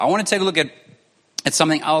I want to take a look at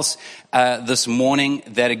something else this morning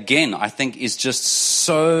that, again, I think is just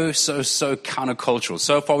so countercultural.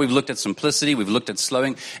 So far, we've looked at simplicity, we've looked at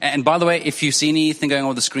slowing. And by the way, if you see anything going on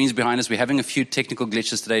with the screens behind us, we're having a few technical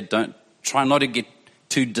glitches today. Try not to get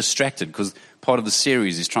too distracted, because part of the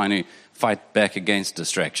series is trying to fight back against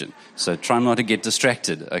distraction. So try not to get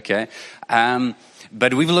distracted, okay?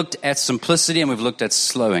 But we've looked at simplicity and we've looked at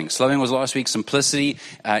slowing. Slowing was last week. Simplicity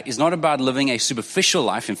is not about living a superficial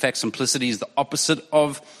life. In fact, simplicity is the opposite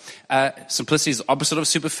of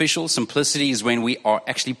superficial. Simplicity is when we are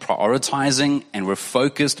actually prioritizing and we're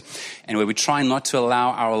focused, and where we try not to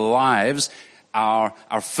allow our lives,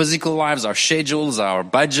 our physical lives, our schedules, our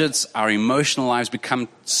budgets, our emotional lives become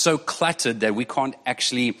so cluttered that we can't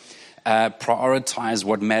actually prioritize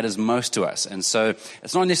what matters most to us. And so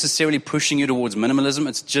it's not necessarily pushing you towards minimalism.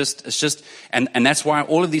 It's just, and that's why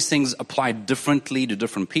all of these things apply differently to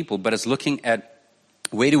different people, but it's looking at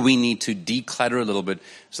where do we need to declutter a little bit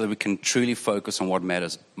so that we can truly focus on what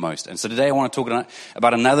matters most. And so today I want to talk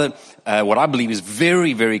about another, what I believe is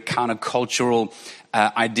very, very countercultural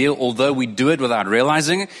idea, although we do it without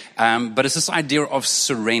realizing it, but it's this idea of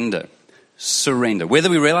surrender. Surrender. Whether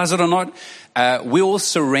we realize it or not, we all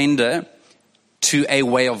surrender to a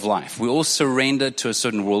way of life. We all surrender to a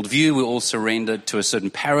certain worldview. We all surrender to a certain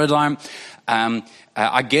paradigm.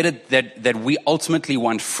 I get it that we ultimately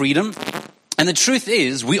want freedom. And the truth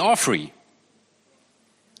is, we are free.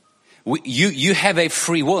 You have a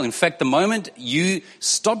free will. In fact, the moment you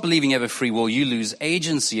stop believing you have a free will, you lose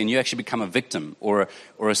agency and you actually become a victim or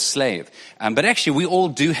a slave. But actually, we all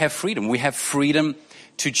do have freedom. We have freedom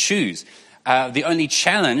to choose. The only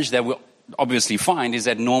challenge that we'll obviously find is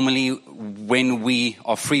that normally when we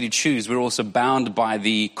are free to choose, we're also bound by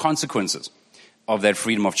the consequences of that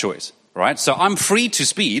freedom of choice, right? So I'm free to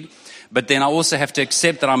speed, but then I also have to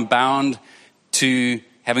accept that I'm bound to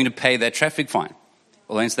having to pay that traffic fine.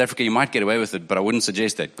 Although in South Africa you might get away with it, but I wouldn't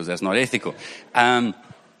suggest that because that's not ethical.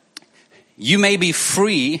 You may be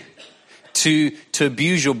free to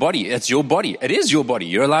abuse your body. It's your body. It is your body.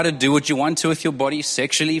 You're allowed to do what you want to with your body,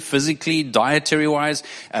 sexually, physically, dietary-wise,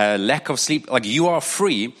 lack of sleep. Like, you are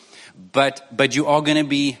free, but you are going to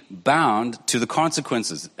be bound to the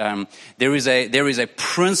consequences. There is a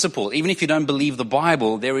principle. Even if you don't believe the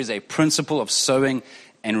Bible, there is a principle of sowing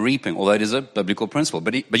and reaping, although it is a biblical principle.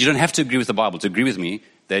 But you don't have to agree with the Bible to agree with me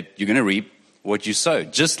that you're going to reap what you sow.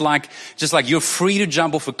 Just like you're free to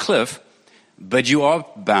jump off a cliff, but you are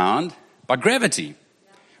bound by gravity,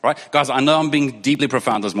 right? Guys, I know I'm being deeply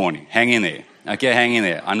profound this morning. Hang in there. Okay, hang in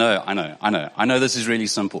there. I know this is really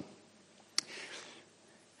simple.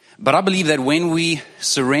 But I believe that when we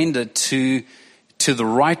surrender to the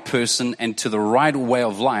right person and to the right way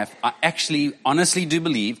of life, I actually honestly do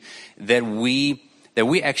believe that we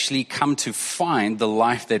actually come to find the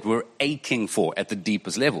life that we're aching for at the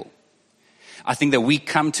deepest level. I think that we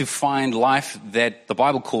come to find life that the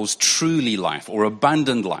Bible calls truly life, or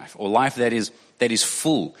abundant life, or life that is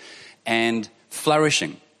full and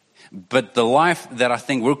flourishing. But the life that I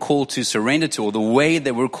think we're called to surrender to, or the way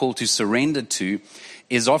that we're called to surrender to,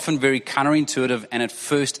 is often very counterintuitive, and at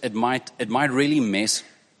first it might really mess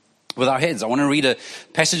with our heads. I want to read a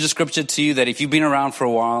passage of scripture to you that if you've been around for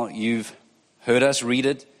a while, you've heard us read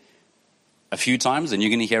it a few times, and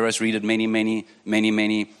you're going to hear us read it many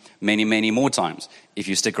more times if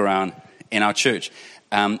you stick around in our church.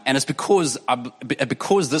 And it's because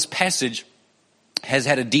this passage has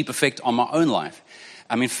had a deep effect on my own life.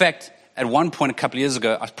 In fact, at one point a couple of years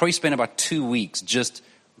ago, I probably spent about 2 weeks just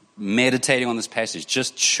meditating on this passage,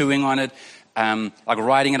 just chewing on it, like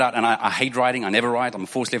writing it out. And I hate writing. I never write. I'm a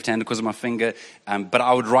forced left-hander because of my finger. But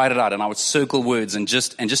I would write it out and I would circle words and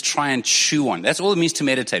just try and chew on. That's all it means to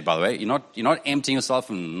meditate, by the way. You're not emptying yourself.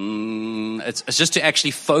 It's just to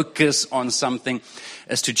actually focus on something.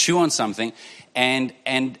 It's to chew on something. And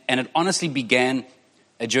it honestly began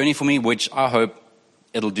a journey for me, which I hope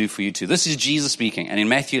it'll do for you too. This is Jesus speaking. And in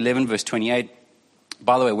Matthew 11, verse 28,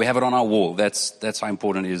 by the way, we have it on our wall. That's how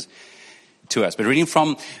important it is to us. But reading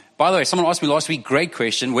from, by the way, someone asked me last week, great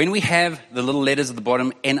question. When we have the little letters at the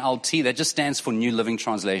bottom, NLT, that just stands for New Living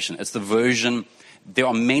Translation. It's the version, there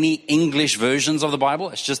are many English versions of the Bible.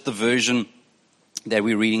 It's just the version that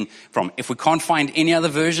we're reading from. If we can't find any other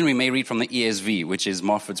version, we may read from the ESV, which is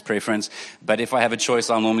Moffat's preference. But if I have a choice,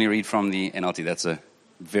 I'll normally read from the NLT. That's a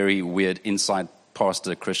very weird inside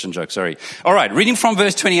pastor Christian joke, sorry. All right, reading from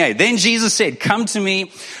verse 28. Then Jesus said, "Come to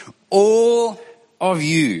me, all of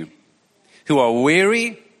you who are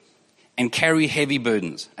weary and carry heavy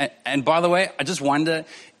burdens." And by the way, I just wonder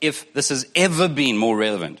if this has ever been more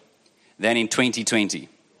relevant than in 2020.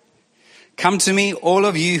 Come to me, all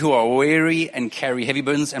of you who are weary and carry heavy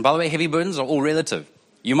burdens. And by the way, heavy burdens are all relative.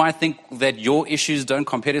 You might think that your issues don't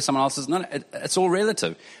compare to someone else's. No, it's all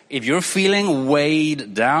relative. If you're feeling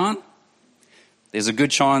weighed down, there's a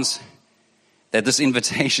good chance that this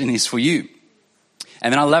invitation is for you.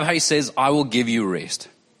 And then I love how he says, I will give you rest.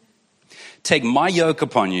 Take my yoke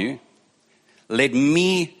upon you. Let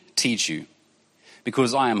me teach you,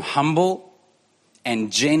 because I am humble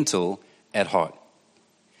and gentle at heart.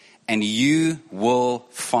 And you will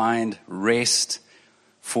find rest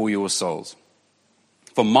for your souls.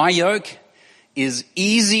 For my yoke is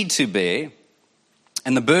easy to bear,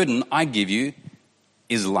 and the burden I give you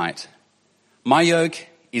is light. My yoke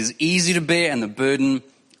is easy to bear, and the burden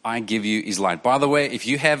I give you is light. By the way, if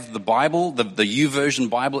you have the Bible, the YouVersion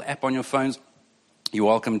Bible app on your phones, you're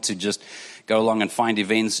welcome to just go along and find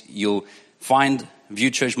events. You'll find View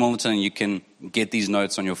Church Milnerton, and you can get these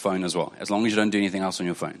notes on your phone as well, as long as you don't do anything else on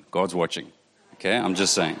your phone. God's watching. Okay, I'm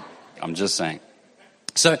just saying.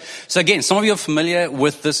 So again, some of you are familiar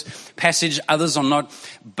with this passage, others are not.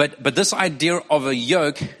 But this idea of a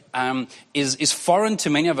yoke is foreign to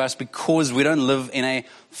many of us because we don't live in a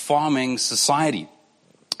farming society.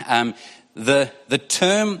 The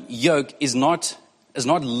term yoke is not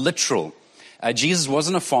literal. Jesus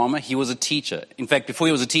wasn't a farmer, he was a teacher. In fact, before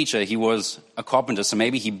he was a teacher, he was a carpenter, so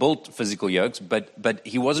maybe he built physical yokes, but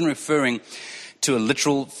he wasn't referring to a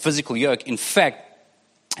literal physical yoke. In fact,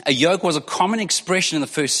 a yoke was a common expression in the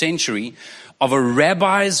first century of a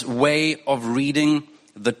rabbi's way of reading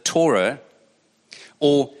the Torah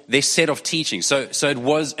or their set of teaching. So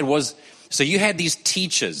you had these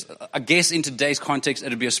teachers. I guess in today's context, it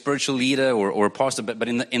would be a spiritual leader or a pastor. But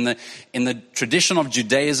in the tradition of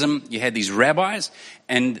Judaism, you had these rabbis,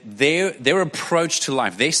 and their approach to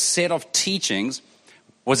life, their set of teachings,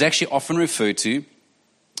 was actually often referred to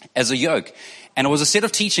as a yoke. And it was a set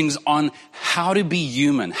of teachings on how to be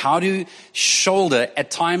human, how to shoulder at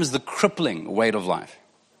times the crippling weight of life.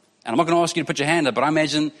 And I'm not going to ask you to put your hand up, but I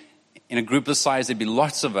imagine in a group this size, there'd be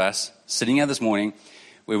lots of us sitting here this morning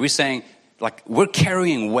where we're saying, like, we're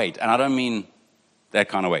carrying weight. And I don't mean that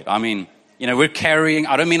kind of weight. I mean, we're carrying,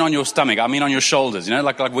 I don't mean on your stomach. I mean on your shoulders,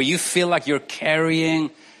 like where you feel like you're carrying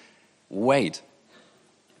weight.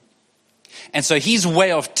 And so his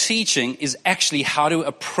way of teaching is actually how to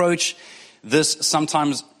approach this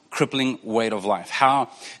sometimes crippling weight of life. How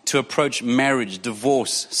to approach marriage,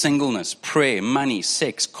 divorce, singleness, prayer, money,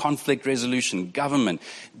 sex, conflict resolution, government,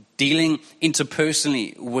 dealing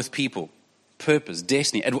interpersonally with people. Purpose,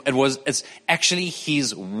 destiny. It's actually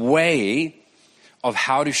his way of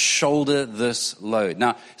how to shoulder this load.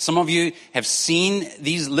 Now, some of you have seen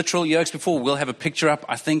these literal yokes before. We'll have a picture up,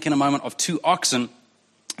 I think, in a moment of 2 oxen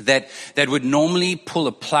that would normally pull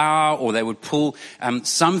a plow, or they would pull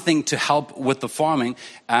something to help with the farming.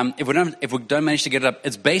 If we don't manage to get it up,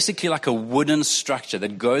 it's basically like a wooden structure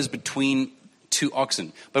that goes between 2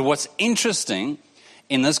 oxen. But what's interesting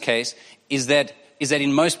in this case is that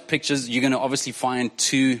in most pictures, you're going to obviously find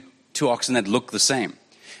two oxen that look the same.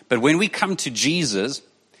 But when we come to Jesus,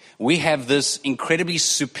 we have this incredibly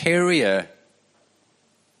superior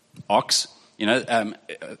ox,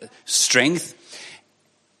 strength,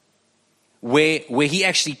 where he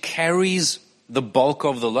actually carries the bulk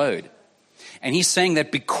of the load. And he's saying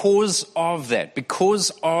that because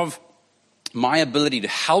of my ability to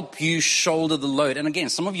help you shoulder the load. And again,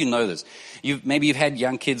 some of you know this. Maybe you've had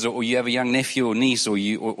young kids, or you have a young nephew or niece, or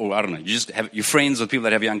I don't know. You just have your friends with people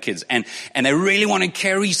that have young kids, and they really want to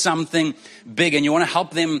carry something big, and you want to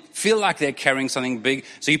help them feel like they're carrying something big.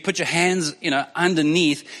 So you put your hands,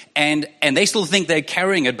 underneath, and they still think they're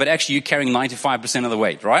carrying it, but actually you're carrying 95% of the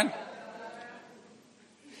weight, right?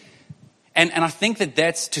 And I think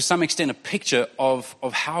that's to some extent a picture of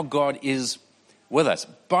how God is with us.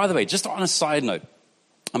 By the way, just on a side note,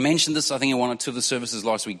 I mentioned this, I think, in 1 or 2 of the services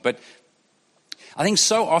last week, but I think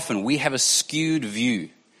so often we have a skewed view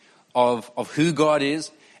of who God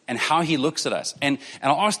is and how he looks at us. And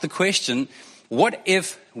I'll ask the question, what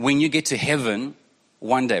if when you get to heaven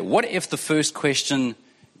one day, what if the first question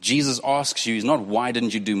Jesus asks you is not, why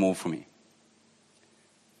didn't you do more for me?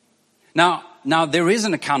 Now there is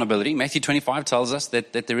an accountability. Matthew 25 tells us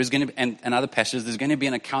that there is going to be, and other passages, there's going to be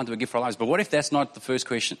an account that we give for our lives. But what if that's not the first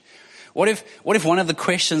question? What if one of the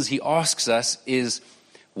questions he asks us is,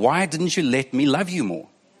 why didn't you let me love you more?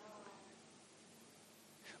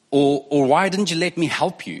 Or why didn't you let me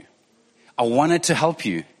help you? I wanted to help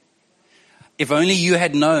you. If only you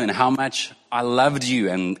had known how much I loved you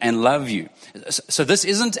and love you. So this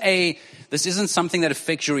isn't something that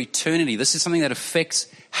affects your eternity. This is something that affects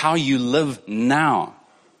how you live now.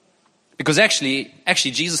 Because actually,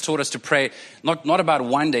 Jesus taught us to pray not about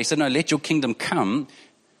one day. He said, no, let your kingdom come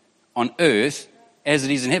on earth as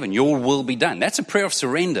it is in heaven. Your will be done. That's a prayer of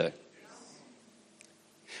surrender.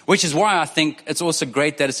 Which is why I think it's also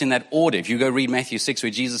great that it's in that order. If you go read Matthew 6,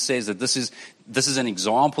 where Jesus says that this is an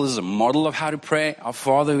example, this is a model of how to pray. Our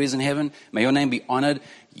Father who is in heaven, may your name be honored.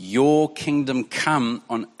 Your kingdom come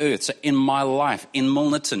on earth. So in my life, in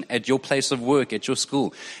Milnerton, at your place of work, at your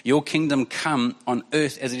school, your kingdom come on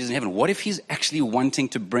earth as it is in heaven. What if he's actually wanting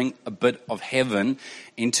to bring a bit of heaven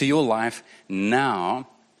into your life now?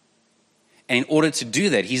 And in order to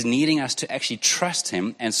do that, he's needing us to actually trust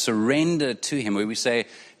him and surrender to him, where we say,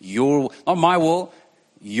 not my will,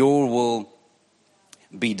 your will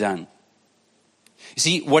be done. You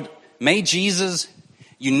see, what made Jesus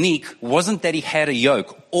unique wasn't that he had a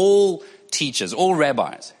yoke. All teachers, all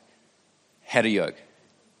rabbis had a yoke.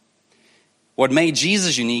 What made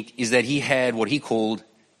Jesus unique is that he had what he called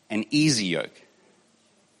an easy yoke.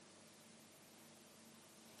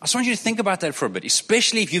 I just want you to think about that for a bit,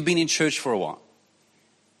 especially if you've been in church for a while.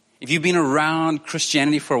 If you've been around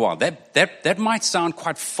Christianity for a while, that might sound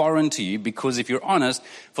quite foreign to you, because if you're honest,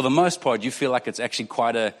 for the most part, you feel like it's actually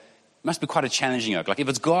must be quite a challenging yoke. Like if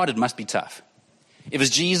it's God, it must be tough. If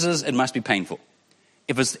it's Jesus, it must be painful.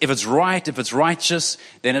 If it's right, if it's righteous,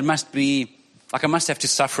 then it must be like I must have to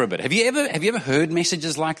suffer a bit. Have you ever heard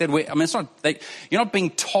messages like that? Where, it's not like you're not being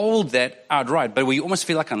told that outright, but where you almost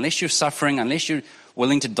feel like unless you're suffering, unless you're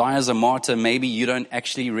willing to die as a martyr, maybe you don't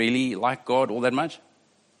actually really like God all that much.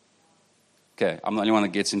 Okay, I'm the only one that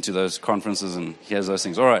gets into those conferences and hears those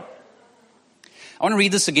things. All right. I want to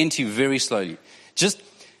read this again to you very slowly.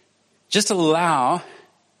 Just allow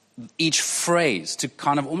each phrase to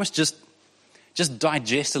kind of almost just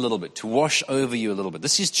digest a little bit, to wash over you a little bit.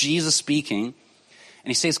 This is Jesus speaking, and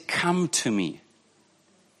he says, come to me.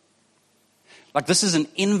 Like this is an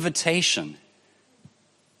invitation.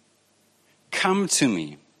 Come to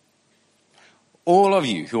me, all of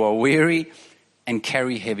you who are weary and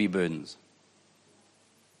carry heavy burdens.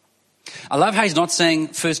 I love how he's not saying,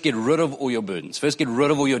 first get rid of all your burdens, first get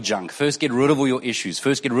rid of all your junk, first get rid of all your issues,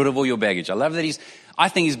 first get rid of all your baggage. I love that I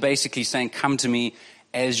think he's basically saying, come to me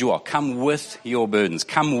as you are. Come with your burdens.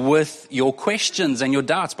 Come with your questions and your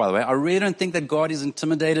doubts, by the way. I really don't think that God is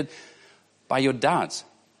intimidated by your doubts.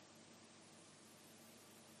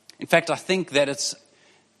 In fact, I think that it's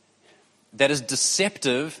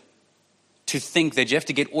deceptive to think that you have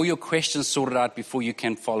to get all your questions sorted out before you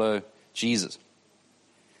can follow Jesus.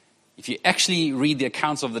 If you actually read the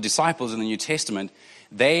accounts of the disciples in the New Testament,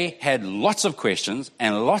 they had lots of questions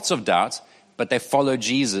and lots of doubts, but they followed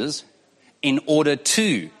Jesus in order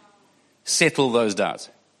to settle those doubts.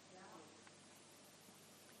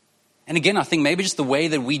 And again, I think maybe just the way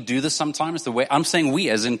that we do this sometimes, the way I'm saying we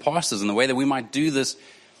as in pastors, and the way that we might do this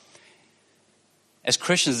as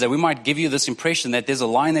Christians, that we might give you this impression that there's a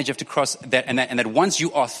line that you have to cross, and that once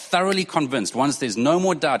you are thoroughly convinced, once there's no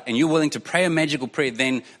more doubt, and you're willing to pray a magical prayer,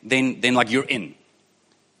 then like you're in.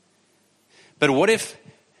 But what if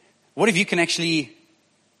you can actually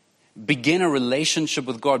begin a relationship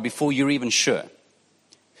with God before you're even sure?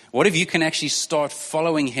 What if you can actually start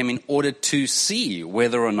following him in order to see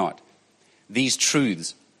whether or not these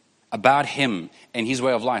truths about him and his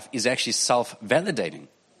way of life is actually self-validating?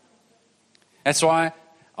 That's why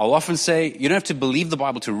I'll often say you don't have to believe the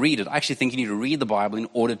Bible to read it. I actually think you need to read the Bible in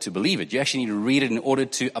order to believe it. You actually need to read it in order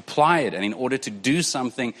to apply it and in order to do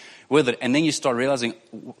something with it. And then you start realizing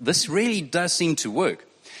this really does seem to work.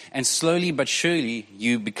 And slowly but surely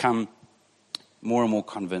you become more and more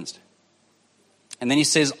convinced. And then he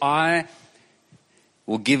says, I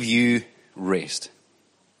will give you rest.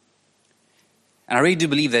 And I really do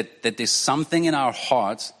believe that there's something in our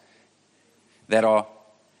hearts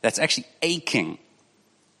that's actually aching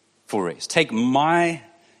for rest. Take my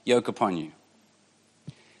yoke upon you.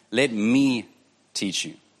 Let me teach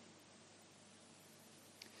you.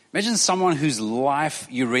 Imagine someone whose life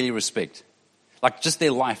you really respect. Like just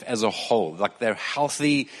their life as a whole. Like they're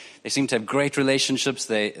healthy. They seem to have great relationships.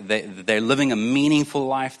 They're living a meaningful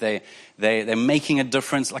life. They're making a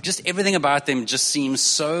difference. Like just everything about them just seems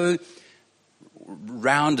so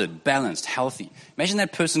rounded, balanced, healthy. Imagine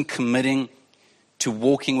that person committing to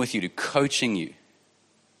walking with you, to coaching you.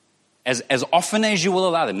 As often as you will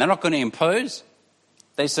allow them. They're not going to impose.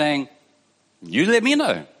 They're saying, you let me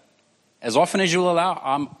know. As often as you will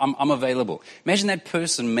allow, I'm available. Imagine that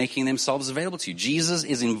person making themselves available to you. Jesus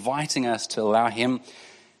is inviting us to allow him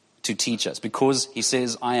to teach us, because he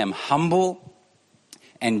says, I am humble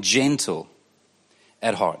and gentle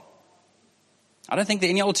at heart. I don't think there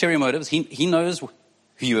are any ulterior motives. He knows who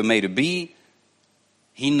you were made to be.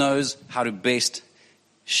 He knows how to best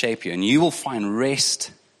shape you, and you will find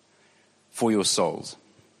rest for your souls.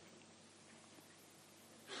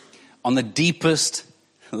 On the deepest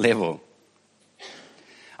level.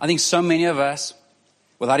 I think so many of us,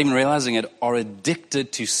 without even realizing it, are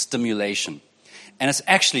addicted to stimulation. And it's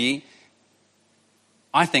actually,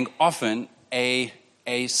 I think, often a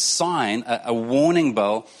sign, a warning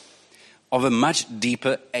bell of a much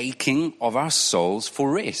deeper aching of our souls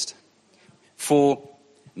for rest, for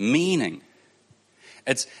meaning.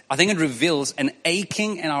 I think it reveals an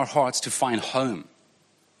aching in our hearts to find home.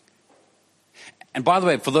 And by the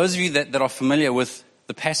way, for those of you that are familiar with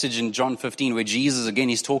the passage in John 15 where Jesus, again,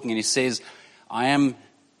 he's talking and he says, I am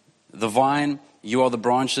the vine, you are the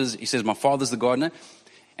branches. He says, my Father's the gardener.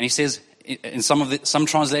 And he says, in some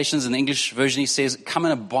translations in the English version, he says, come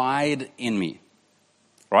and abide in me.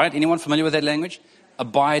 Right? Anyone familiar with that language?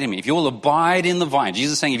 Abide in me. If you will abide in the vine.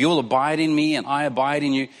 Jesus is saying, if you will abide in me and I abide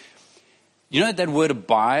in you. You know that word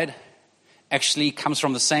abide actually comes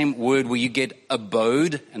from the same word where you get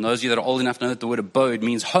abode. And those of you that are old enough know that the word abode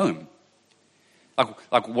means home.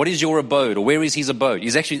 Like what is your abode, or where is his abode?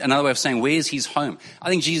 Is actually another way of saying, where is his home? I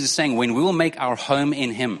think Jesus is saying, when we will make our home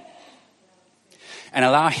in him and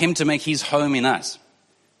allow him to make his home in us,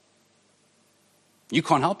 you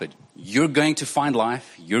can't help it. You're going to find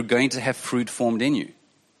life. You're going to have fruit formed in you.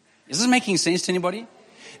 Is this making sense to anybody?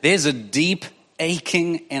 There's a deep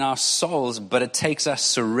aching in our souls, but it takes us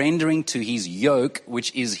surrendering to his yoke,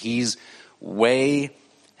 which is his way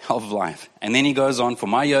of life. And then he goes on, for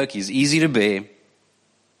my yoke is easy to bear,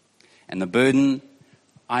 and the burden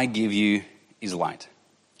I give you is light.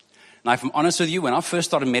 Now, if I'm honest with you, when I first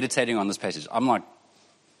started meditating on this passage, I'm like,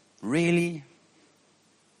 really?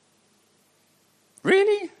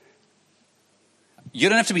 Really? You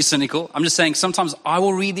don't have to be cynical. I'm just saying sometimes I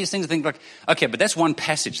will read these things and think like, okay, but that's one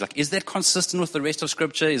passage. Like, is that consistent with the rest of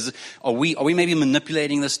Scripture? Are we maybe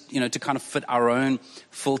manipulating this, to kind of fit our own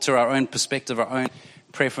filter, our own perspective, our own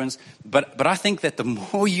preference? But I think that the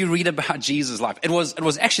more you read about Jesus' life, it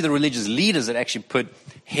was actually the religious leaders that actually put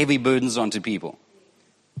heavy burdens onto people.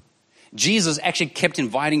 Jesus actually kept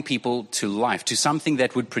inviting people to life, to something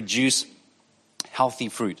that would produce healthy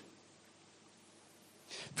fruit.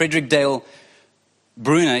 Frederick Dale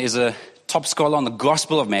Bruner is a top scholar on the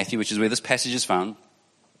Gospel of Matthew, which is where this passage is found.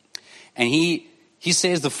 And he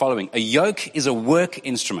says the following: a yoke is a work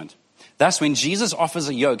instrument. Thus, when Jesus offers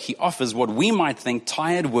a yoke, he offers what we might think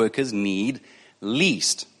tired workers need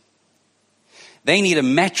least. They need a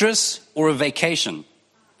mattress or a vacation,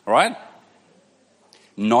 all right?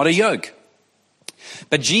 Not a yoke.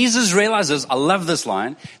 But Jesus realizes, I love this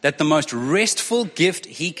line, that the most restful gift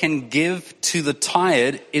he can give to the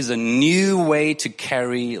tired is a new way to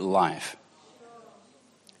carry life.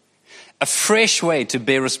 A fresh way to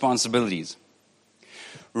bear responsibilities.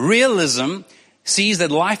 Realism sees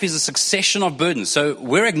that life is a succession of burdens. So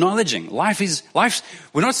we're acknowledging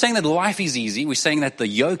we're not saying that life is easy, we're saying that the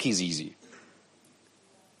yoke is easy.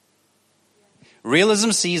 Realism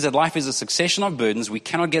sees that life is a succession of burdens we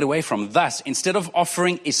cannot get away from. Thus, instead of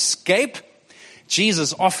offering escape,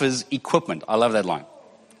 Jesus offers equipment. I love that line.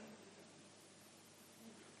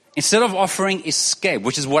 Instead of offering escape,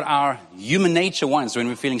 which is what our human nature wants when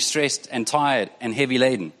we're feeling stressed and tired and heavy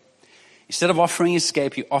laden, instead of offering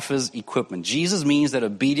escape, he offers equipment. Jesus means that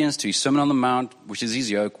obedience to his Sermon on the Mount, which is his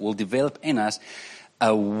yoke, will develop in us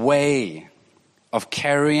a way of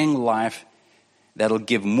carrying life that'll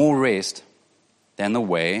give more rest than the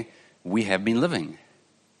way we have been living.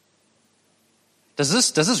 Does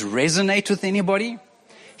this resonate with anybody?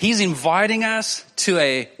 He's inviting us to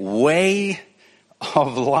a way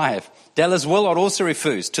of life. Dallas Willard also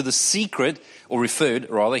refers to the secret, or referred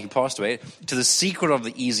rather, he passed away, to the secret of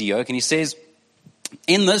the easy yoke. And he says,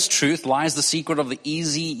 in this truth lies the secret of the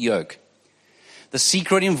easy yoke. The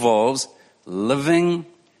secret involves living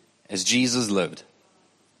as Jesus lived.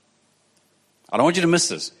 I don't want you to miss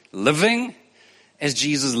this. Living as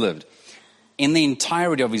Jesus lived in the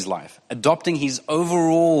entirety of his life, adopting his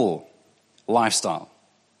overall lifestyle.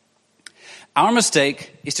 Our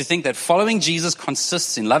mistake is to think that following Jesus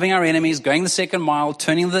consists in loving our enemies, going the second mile,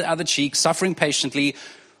 turning the other cheek, suffering patiently,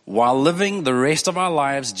 while living the rest of our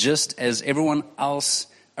lives just as everyone else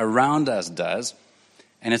around us does.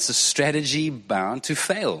 And it's a strategy bound to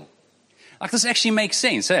fail. Like, this actually makes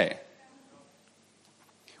sense, eh?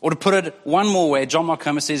 Or to put it one more way, John Mark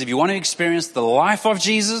Comer says, if you want to experience the life of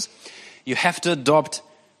Jesus, you have to adopt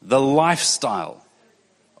the lifestyle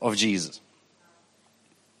of Jesus.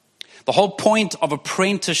 The whole point of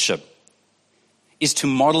apprenticeship is to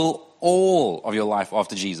model all of your life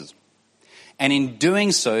after Jesus. And in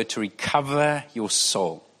doing so, to recover your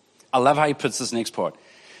soul. I love how he puts this next part.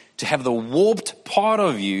 to have the warped part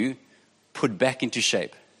of you put back into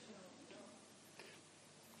shape.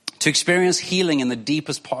 To experience healing in the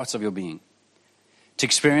deepest parts of your being. To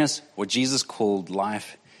experience what Jesus called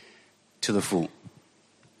life to the full.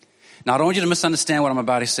 Now, I don't want you to misunderstand what I'm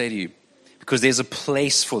about to say to you, because there's a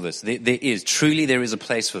place for this. There is a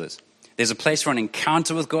place for this. There's a place for an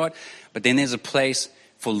encounter with God, but then there's a place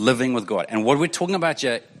for living with God. And what we're talking about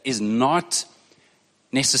here is not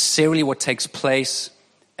necessarily what takes place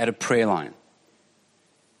at a prayer line.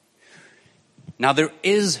 Now, there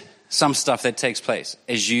is some stuff that takes place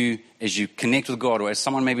as you connect with God, or as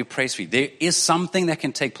someone maybe prays for you. There is something that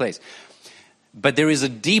can take place. But there is a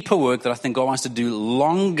deeper work that I think God wants to do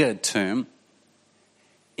longer term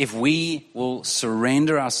if we will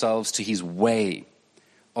surrender ourselves to His way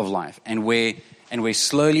of life. And where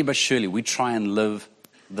slowly but surely we try and live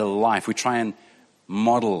the life. We try and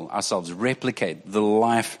model ourselves, replicate the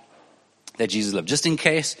life that Jesus lived. Just in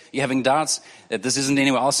case you're having doubts that this isn't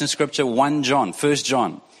anywhere else in Scripture, 1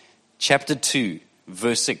 John, chapter 2,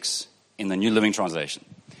 verse 6 in the New Living Translation.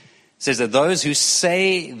 It says that those who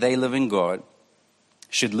say they live in God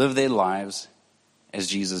should live their lives as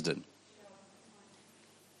Jesus did.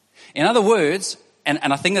 In other words, and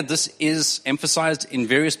I think that this is emphasized in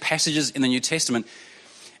various passages in the New Testament,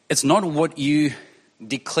 it's not what you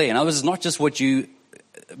declare. In other words, it's not just what you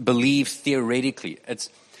believe theoretically. It's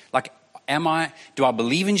like, do I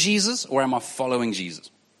believe in Jesus or am I following Jesus?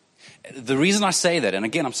 The reason I say that, and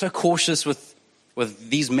again, I'm so cautious with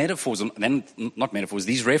these metaphors, and not metaphors,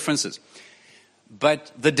 these references.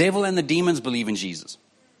 But the devil and the demons believe in Jesus.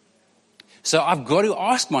 So I've got to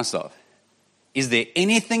ask myself, is there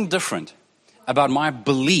anything different about my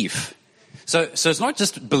belief? So it's not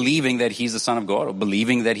just believing that He's the Son of God or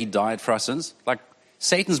believing that He died for our sins. Like,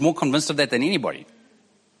 Satan's more convinced of that than anybody.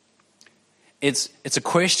 It's a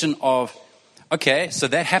question of, okay, so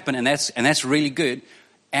that happened and that's really good.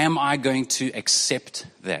 Am I going to accept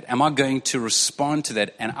that? Am I going to respond to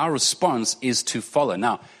that? And our response is to follow.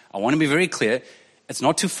 Now, I want to be very clear. It's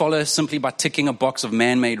not to follow simply by ticking a box of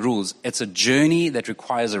man-made rules. It's a journey that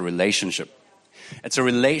requires a relationship. It's a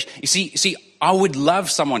relation. You see, I would love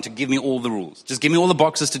someone to give me all the rules. Just give me all the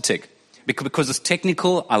boxes to tick. Because it's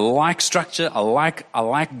technical. I like structure. I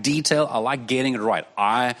like detail. I like getting it right.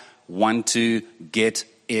 I want to get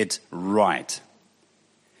it right.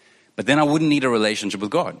 But then I wouldn't need a relationship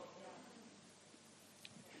with God.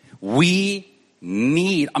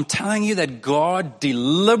 I'm telling you that God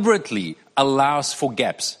deliberately allows for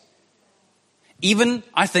gaps. Even,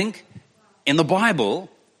 I think, in the Bible,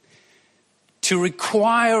 to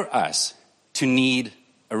require us to need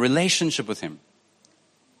a relationship with Him.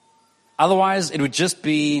 Otherwise, it would just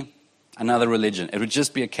be another religion. It would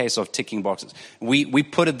just be a case of ticking boxes. We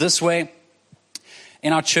put it this way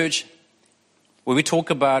in our church, where we talk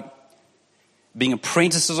about being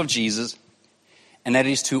apprentices of Jesus, and that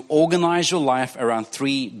is to organize your life around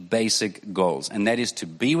 3 basic goals. And that is to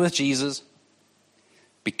be with Jesus,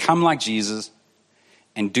 become like Jesus,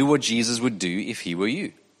 and do what Jesus would do if He were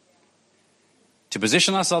you. To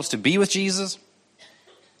position ourselves to be with Jesus,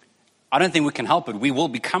 I don't think we can help it. We will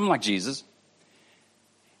become like Jesus,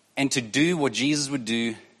 and to do what Jesus would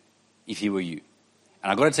do if He were you.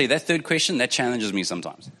 And I've got to tell you, that third question, that challenges me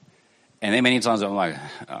sometimes. And then many times I'm like,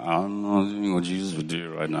 I'm not doing what Jesus would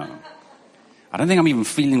do right now. I don't think I'm even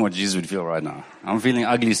feeling what Jesus would feel right now. I'm feeling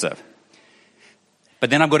ugly stuff.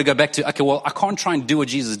 But then I've got to go back to, okay, well, I can't try and do what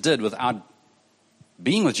Jesus did without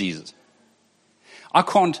being with Jesus. I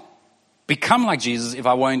can't become like Jesus if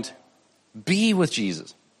I won't be with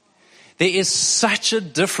Jesus. There is such a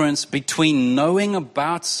difference between knowing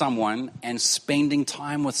about someone and spending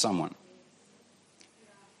time with someone.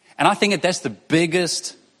 And I think that's the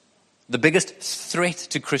biggest threat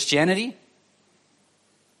to Christianity.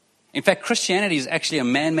 In fact, Christianity is actually a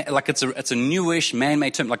man-made, like it's a newish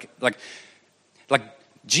man-made term. Like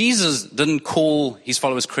Jesus didn't call His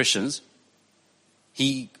followers Christians.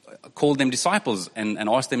 He called them disciples and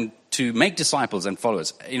asked them to make disciples and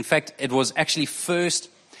followers. In fact, it was actually first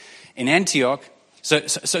in Antioch. So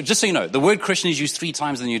just so you know, the word Christian is used 3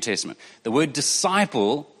 times in the New Testament. The word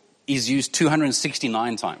disciple is used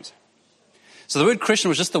 269 times. So the word Christian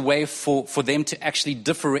was just a way for them to actually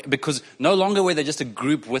differ, because no longer were they just a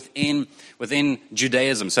group within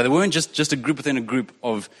Judaism. So they weren't just a group within a group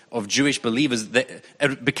of Jewish believers.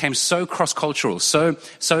 It became so cross-cultural, so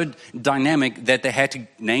dynamic that they had to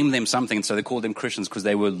name them something. And so they called them Christians because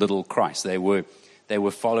they were little Christ. They were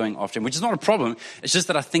following after Him, which is not a problem. It's just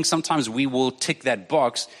that I think sometimes we will tick that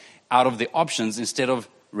box out of the options instead of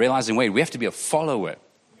realizing, wait, we have to be a follower,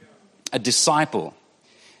 a disciple,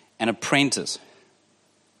 an apprentice.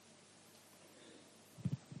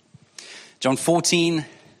 John 14,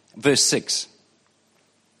 verse 6.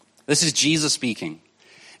 This is Jesus speaking.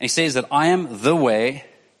 And he says that I am the way,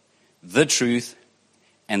 the truth,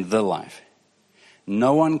 and the life.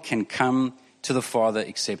 No one can come to the Father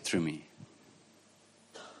except through me.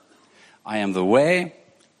 I am the way,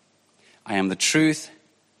 I am the truth,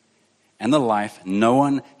 and the life. No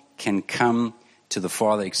one can come to the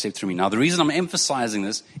Father except through me. Now, the reason I'm emphasizing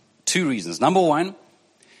this, two reasons. Number one,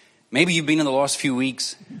 maybe you've been in the last few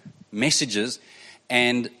weeks messages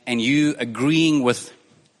and you agreeing with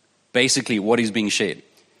basically what is being shared.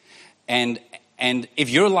 And if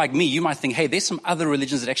you're like me, you might think, hey, there's some other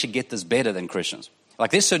religions that actually get this better than Christians.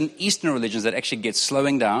 Like there's certain Eastern religions that actually get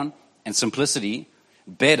slowing down and simplicity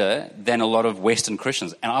better than a lot of Western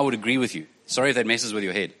Christians. And I would agree with you. Sorry if that messes with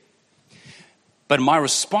your head. But my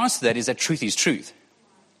response to that is that truth is truth.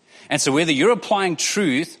 And so whether you're applying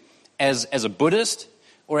truth as a Buddhist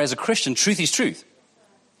or as a Christian, truth is truth.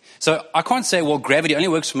 So I can't say, well, gravity only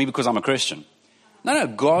works for me because I'm a Christian. No,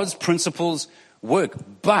 God's principles work.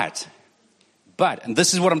 But, and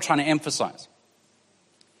this is what I'm trying to emphasize.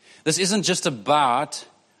 This isn't just about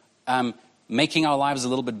making our lives a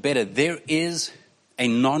little bit better. There is a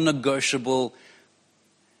non-negotiable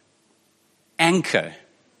anchor.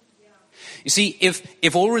 You see,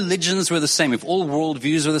 if all religions were the same, if all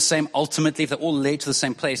worldviews were the same, ultimately, if they all led to the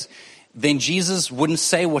same place, then Jesus wouldn't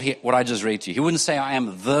say what I just read to you. He wouldn't say, I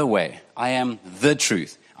am the way, I am the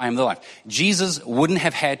truth, I am the life. Jesus wouldn't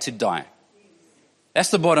have had to die. That's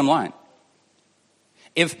the bottom line.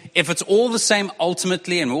 If it's all the same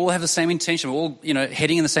ultimately, and we all have the same intention, we're all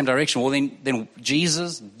heading in the same direction, well then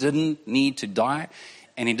Jesus didn't need to die,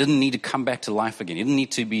 and he didn't need to come back to life again. He didn't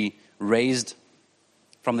need to be raised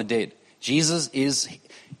from the dead. Jesus is,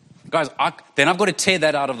 guys, then I've got to tear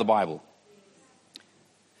that out of the Bible.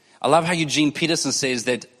 I love how Eugene Peterson says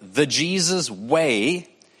that the Jesus way,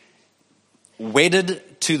 wedded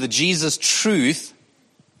to the Jesus truth,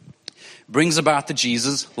 brings about the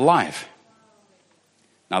Jesus life.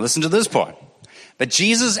 Now listen to this part. But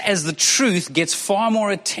Jesus as the truth gets far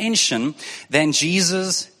more attention than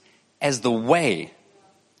Jesus as the way.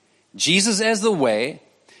 Jesus as the way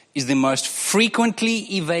is the most frequently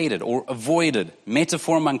evaded or avoided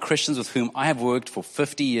metaphor among Christians with whom I have worked for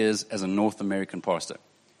 50 years as a North American pastor.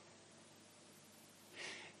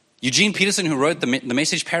 Eugene Peterson, who wrote the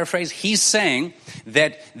Message paraphrase, he's saying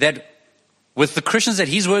that with the Christians that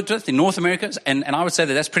he's worked with in North America, and I would say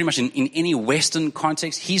that that's pretty much in any Western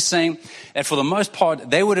context, he's saying that for the most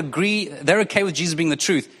part, they would agree, they're okay with Jesus being the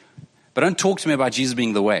truth, but don't talk to me about Jesus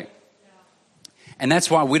being the way. And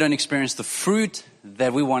that's why we don't experience the fruit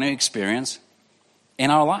that we want to experience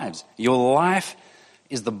in our lives. Your life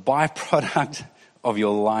is the byproduct of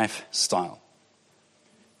your lifestyle.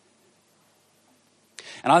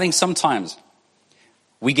 And I think sometimes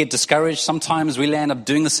we get discouraged. Sometimes we end up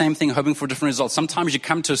doing the same thing, hoping for different results. Sometimes you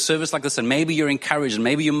come to a service like this and maybe you're encouraged and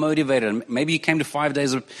maybe you're motivated and maybe you came to 5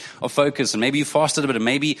 days of focus and maybe you fasted a bit and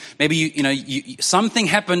maybe you something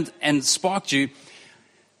happened and sparked you.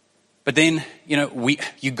 But then,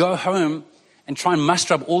 you go home and try and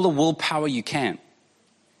muster up all the willpower you can.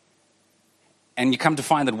 And you come to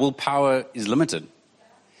find that willpower is limited.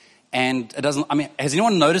 And it doesn't, has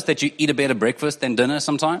anyone noticed that you eat a better breakfast than dinner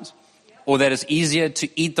sometimes? Or that it's easier to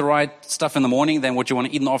eat the right stuff in the morning than what you want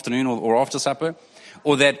to eat in the afternoon or after supper?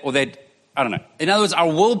 Or that, I don't know. In other words,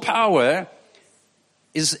 our willpower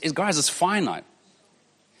is guys, it's finite.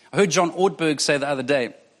 I heard John Ortberg say the other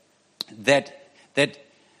day that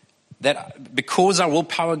because our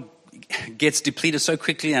willpower gets depleted so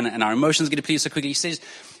quickly and our emotions get depleted so quickly, he says,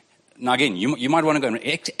 now again, you might want to go and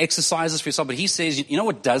exercise this for yourself, but he says,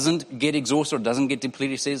 what doesn't get exhausted or doesn't get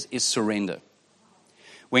depleted, he says, is surrender.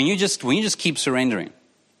 When you just keep surrendering,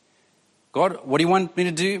 God, what do you want me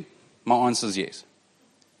to do? My answer is yes.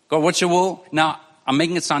 God, what's your will? Now, I'm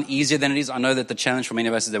making it sound easier than it is. I know that the challenge for many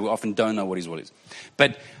of us is that we often don't know what his will is.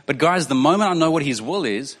 But guys, the moment I know what his will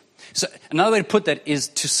is, so another way to put that is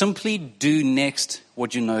to simply do next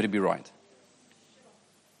what you know to be right.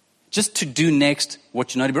 Just to do next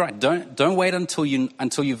what you know to be right. Don't wait until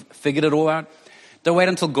you've figured it all out. Don't wait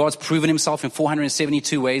until God's proven himself in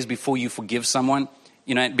 472 ways before you forgive someone,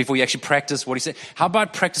 before you actually practice what he said. How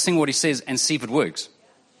about practicing what he says and see if it works?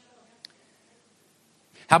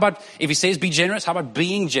 How about if he says be generous, how about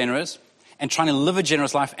being generous and trying to live a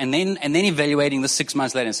generous life and then evaluating this 6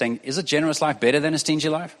 months later and saying, is a generous life better than a stingy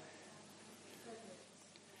life?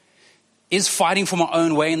 Is fighting for my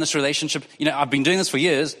own way in this relationship, I've been doing this for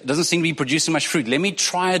years. It doesn't seem to be producing much fruit. Let me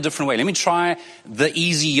try a different way. Let me try the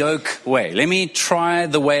easy yoke way. Let me try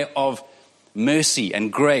the way of mercy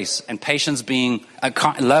and grace and patience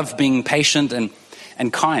love being patient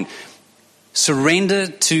and kind. Surrender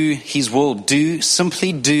to his will.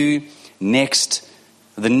 Simply do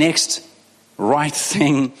the next right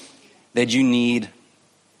thing that you need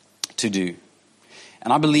to do.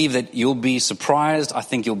 And I believe that you'll be surprised. I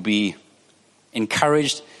think you'll be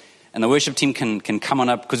encouraged. And the worship team can come on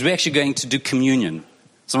up, because we're actually going to do communion.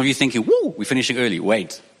 Some of you thinking, woo, we're finishing early.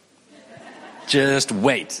 Wait. Just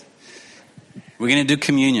wait. We're going to do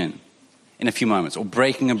communion in a few moments, or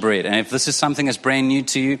breaking of bread. And if this is something that's brand new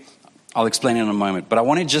to you, I'll explain it in a moment. But I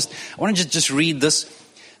want to just read this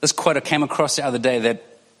quote I came across the other day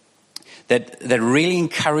that really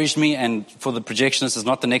encouraged me. And for the projectionist, it's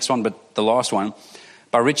not the next one, but the last one,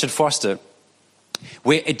 by Richard Foster,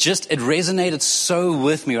 where it resonated so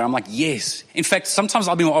with me, where I'm like, yes. In fact, sometimes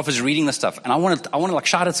I'll be in my office reading this stuff, and I want to like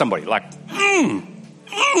shout at somebody, like,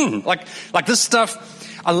 like this stuff.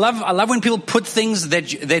 I love when people put things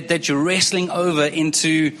that you're wrestling over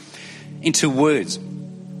into words.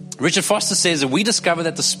 Richard Foster says that we discover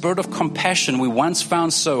that the spirit of compassion we once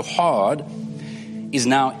found so hard is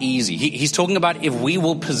now easy. He's talking about if we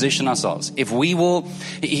will position ourselves,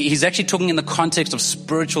 he's actually talking in the context of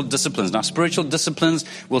spiritual disciplines. Now, spiritual disciplines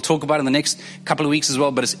we'll talk about in the next couple of weeks as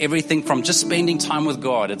well, but it's everything from just spending time with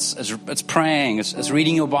God. It's praying, it's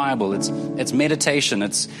reading your Bible, it's meditation,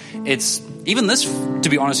 it's even this, to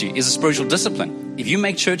be honest with you, is a spiritual discipline. If you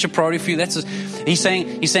make church a priority for you, he's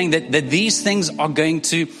saying that these things are going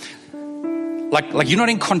to, like you're not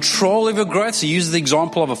in control of your growth. So he uses the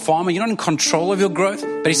example of a farmer. You're not in control of your growth,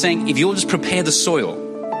 but he's saying if you'll just prepare the soil,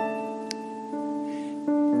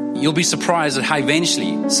 you'll be surprised at how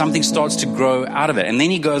eventually something starts to grow out of it. And then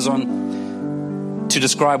he goes on to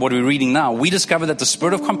describe what we're reading now. We discover that the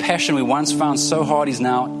spirit of compassion we once found so hard is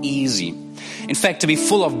now easy. In fact, to be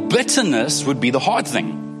full of bitterness would be the hard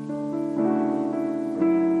thing.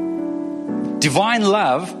 Divine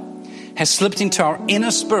love has slipped into our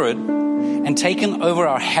inner spirit and taken over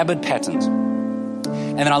our habit patterns.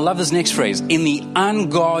 And then I love this next phrase, in the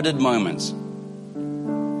unguarded moments.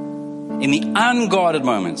 In the unguarded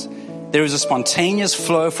moments, there is a spontaneous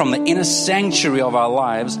flow from the inner sanctuary of our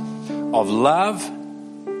lives of love,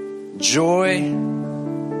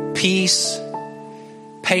 joy, peace,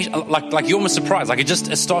 patience. Like you're almost surprised. Like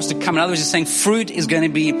it starts to come. In other words, he's saying fruit is going to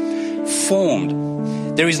be formed.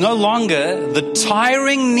 There is no longer the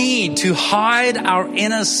tiring need to hide our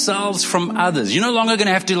inner selves from others. You're no longer going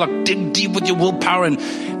to have to like dig deep with your willpower and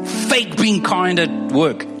fake being kind at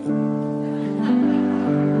work.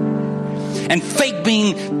 And fake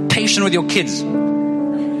being patient with your kids.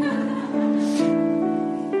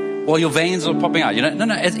 While your veins are popping out.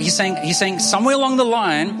 No. He's saying somewhere along the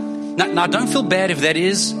line, now don't feel bad if that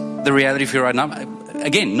is the reality for you right now.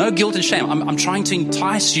 Again, no guilt and shame. I'm trying to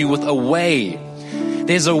entice you with a way.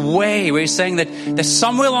 There's a way where he's saying that there's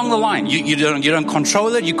somewhere along the line, you don't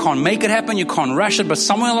control it, you can't make it happen, you can't rush it, but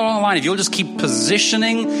somewhere along the line, if you'll just keep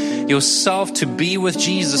positioning yourself to be with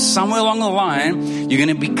Jesus, somewhere along the line, you're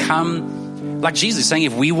going to become like Jesus, saying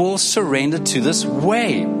if we will surrender to this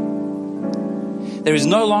way, there is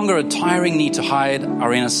no longer a tiring need to hide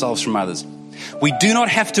our inner selves from others. We do not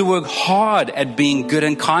have to work hard at being good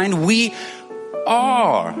and kind. We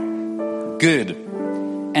are good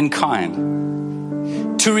and kind.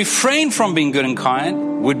 To refrain from being good and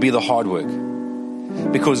kind would be the hard work,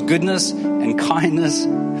 because goodness and kindness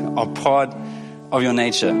are part of your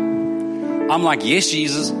nature. I'm like, yes,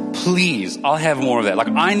 Jesus, please, I'll have more of that. Like,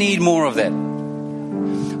 I need more of that.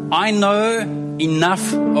 I know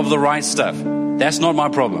enough of the right stuff. That's not my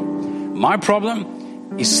problem. My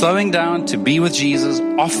problem is slowing down to be with Jesus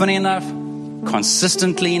often enough,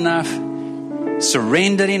 consistently enough,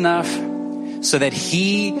 surrendered enough, so that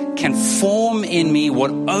he can form in me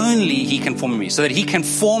what only he can form in me. So that he can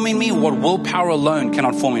form in me what willpower alone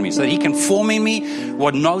cannot form in me. So that he can form in me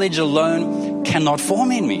what knowledge alone cannot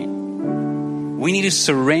form in me. We need to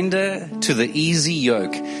surrender to the easy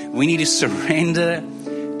yoke. We need to surrender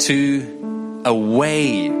to a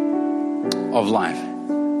way of life.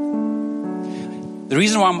 The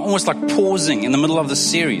reason why I'm almost like pausing in the middle of this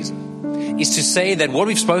series is to say that what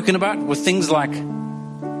we've spoken about with things like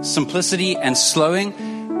simplicity and slowing,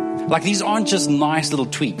 like these aren't just nice little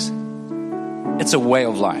tweaks. It's a way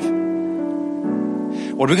of life.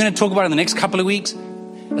 What we're going to talk about in the next couple of weeks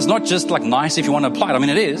is not just like nice if you want to apply it. I mean,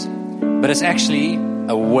 it is, but it's actually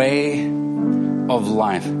a way of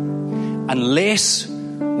life. Unless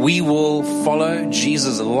we will follow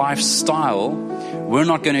Jesus' lifestyle, we're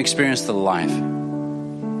not going to experience the life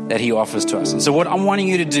that he offers to us. And so what I'm wanting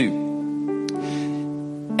you to do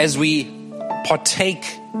as we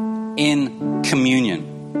partake in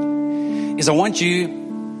communion is I want you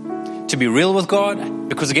to be real with God,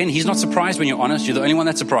 because again, He's not surprised when you're honest. You're the only one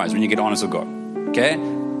that's surprised when you get honest with God. Okay?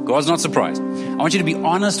 God's not surprised. I want you to be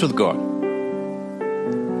honest with God.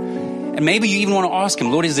 And maybe you even want to ask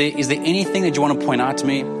Him, Lord, is there anything that you want to point out to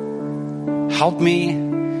me? Help me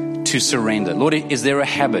to surrender. Lord, is there a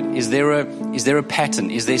habit? Is there a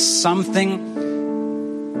pattern? Is there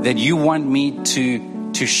something that you want me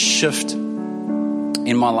to shift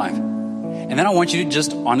in my life? And then I want you to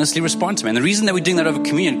just honestly respond to me. And the reason that we're doing that over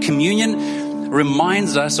communion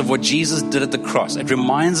reminds us of what Jesus did at the cross. It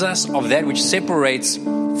reminds us of that which separates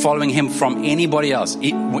following Him from anybody else.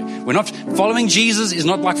 We're not following Jesus is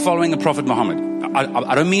not like following the Prophet Muhammad.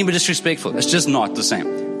 I don't mean to be disrespectful. It's just not the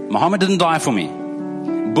same. Muhammad didn't die for me.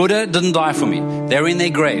 Buddha didn't die for me. They're in their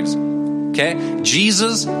graves. Okay?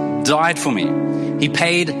 Jesus died for me. He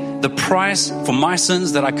paid the price for my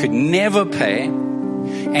sins that I could never pay.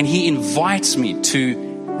 And He invites me to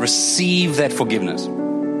receive that forgiveness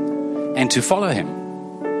and to follow Him.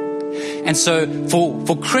 And so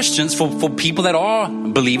for Christians, for people that are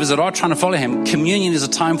believers, that are trying to follow Him, communion is a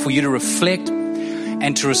time for you to reflect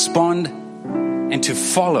and to respond and to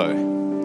follow